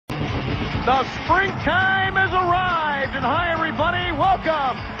The springtime has arrived, and hi everybody,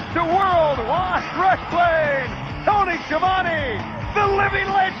 welcome to Worldwide Wrestling. Tony Schiavone, the living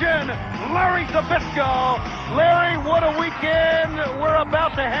legend, Larry Zbyszko. Larry, what a weekend we're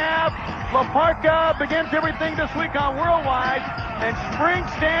about to have. La Parka begins everything this week on Worldwide, and Spring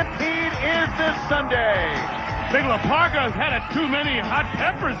Stampede is this Sunday. Big La Parka's had too many hot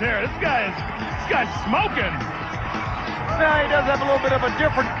peppers here. This guy's smoking. Now, he does have a little bit of a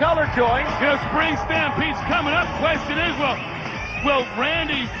different color to him. You know, Spring Stampede's coming up. Question is, will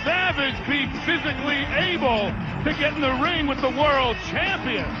Randy Savage be physically able to get in the ring with the world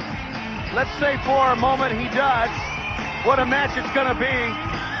champion? Let's say for a moment he does. What a match it's going to be.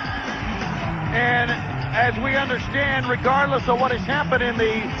 And as we understand, regardless of what has happened in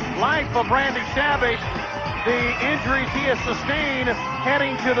the life of Randy Savage, the injuries he has sustained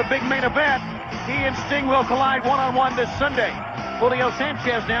heading to the big main event, he and Sting will collide one-on-one this Sunday. Julio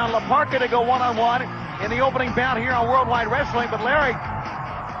Sanchez down, La Parka to go one-on-one in the opening bout here on Worldwide Wrestling. But Larry,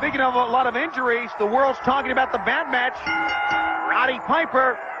 speaking of a lot of injuries, the world's talking about the bad match. Roddy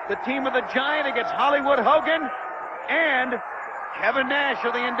Piper, the team of the Giant against Hollywood Hogan and Kevin Nash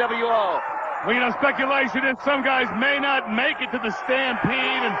of the NWO. Well, you know, speculation is some guys may not make it to the Stampede,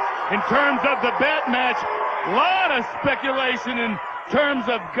 and in terms of the bet match, a lot of speculation in terms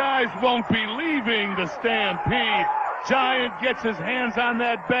of guys won't be leaving the Stampede. Giant gets his hands on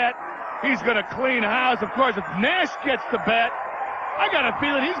that bet. He's going to clean house. Of course, if Nash gets the bet, I got a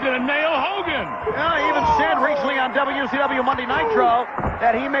feeling he's going to nail Hogan. He even said recently on WCW Monday Nitro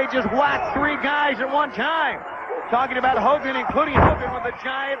that he may just whack 3 guys at one time. Talking about Hogan, including Hogan with the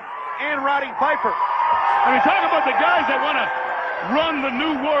Giant and Roddy Piper. I mean, talk about the guys that want to run the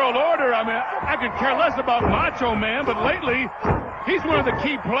New World Order. I mean, I could care less about Macho Man, but lately, he's one of the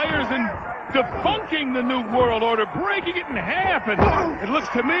key players in debunking the New World Order, breaking it in half. And it looks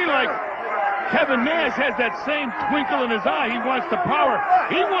to me like Kevin Nash has that same twinkle in his eye. He wants the power.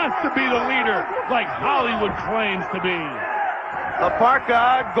 He wants to be the leader like Hollywood claims to be. La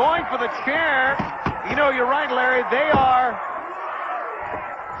Parka going for the chair. You know, you're right, Larry. They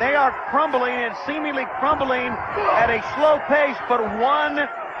are crumbling and seemingly crumbling at a slow pace, but one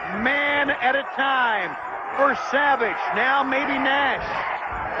man at a time. First Savage, now maybe Nash.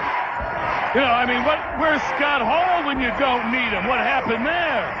 You know, I mean, where's Scott Hall when you don't need him? What happened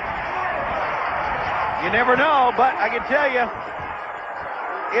there? You never know, but I can tell you,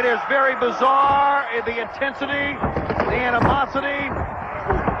 it is very bizarre. The intensity, the animosity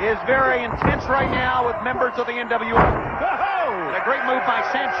is very intense right now with members of the NWO. And a great move by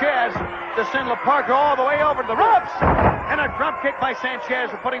Sanchez to send La Parka all the way over to the ropes. And a drop kick by Sanchez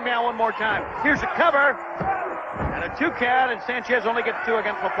for putting down one more time. Here's a cover. And a 2 count, and Sanchez only gets 2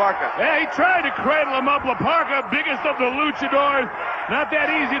 against La Parka. Yeah, he tried to cradle him up. La Parka, biggest of the luchadors. Not that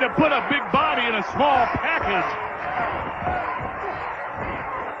easy to put a big body in a small package.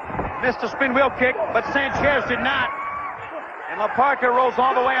 Missed a spin wheel kick, but Sanchez did not. And La Parka rolls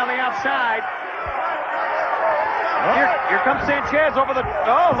all the way on the outside. Here comes Sanchez over the...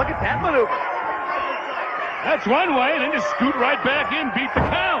 Oh, look at that maneuver. That's one way, and then just scoot right back in, beat the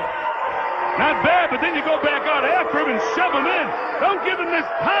count. Not bad, but then you go back out after him and shove him in. Don't give him this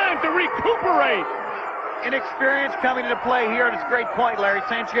time to recuperate. Inexperience coming into play here, and it's a great point, Larry.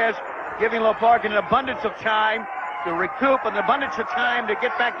 Sanchez giving La Parka an abundance of time to recoup, an abundance of time to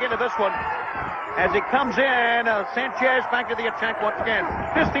get back into this one. As he comes in, Sanchez back to the attack once again.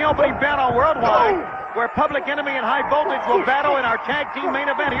 This is the opening bout on Worldwide, where Public Enemy and High Voltage will battle in our tag team main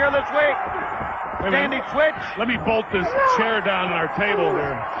event here this week. Standing switch. Let me bolt this chair down on our table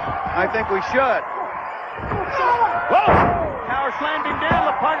here. I think we should. Whoa! Power slammed him down.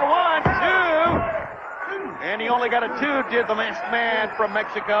 La Parka 1, 2. And he only got a 2, did the masked man from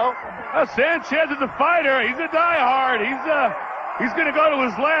Mexico. Sanchez is a fighter. He's a diehard. He's going to go to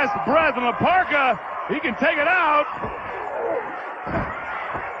his last breath. And La Parka, he can take it out.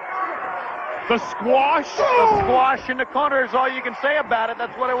 The squash. The squash in the corner is all you can say about it.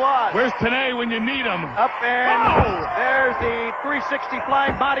 That's what it was. Where's Tenay when you need him? Up and there's the 360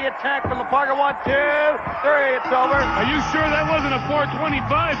 flying body attack from La Parka. 1, 2, 3. It's over. Are you sure that wasn't a 425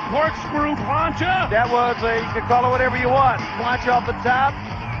 corkscrew plancha? That was you can call it whatever you want. Plancha off the top,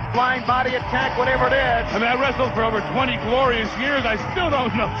 flying body attack, whatever it is. I mean, I wrestled for over 20 glorious years. I still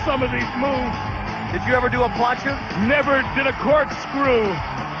don't know some of these moves. Did you ever do a plancha? Never did a corkscrew.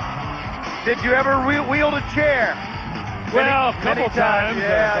 Did you ever wield a chair? Well, a couple times.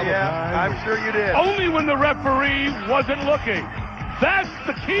 Yeah. I'm sure you did. Only when the referee wasn't looking. That's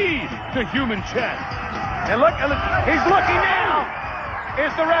the key to human chess. And look, he's looking now.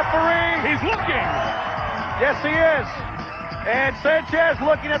 Is the referee? He's looking. Yes, he is. And Sanchez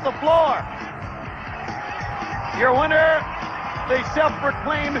looking at the floor. Your winner, the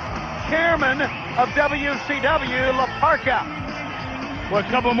self-proclaimed chairman of WCW, Parka. With a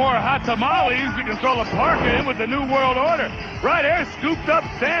couple more hot tamales, you can throw Parka in with the New World Order. Right there, scooped up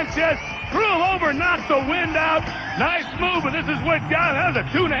Sanchez, threw him over, knocked the wind out. Nice move, but this is what got him. That was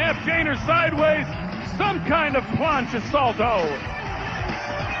a 2.5 chainer sideways. Some kind of planche salto.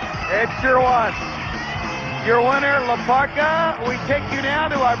 It sure was. Your winner, La Parka. We take you now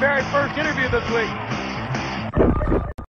to our very first interview this week.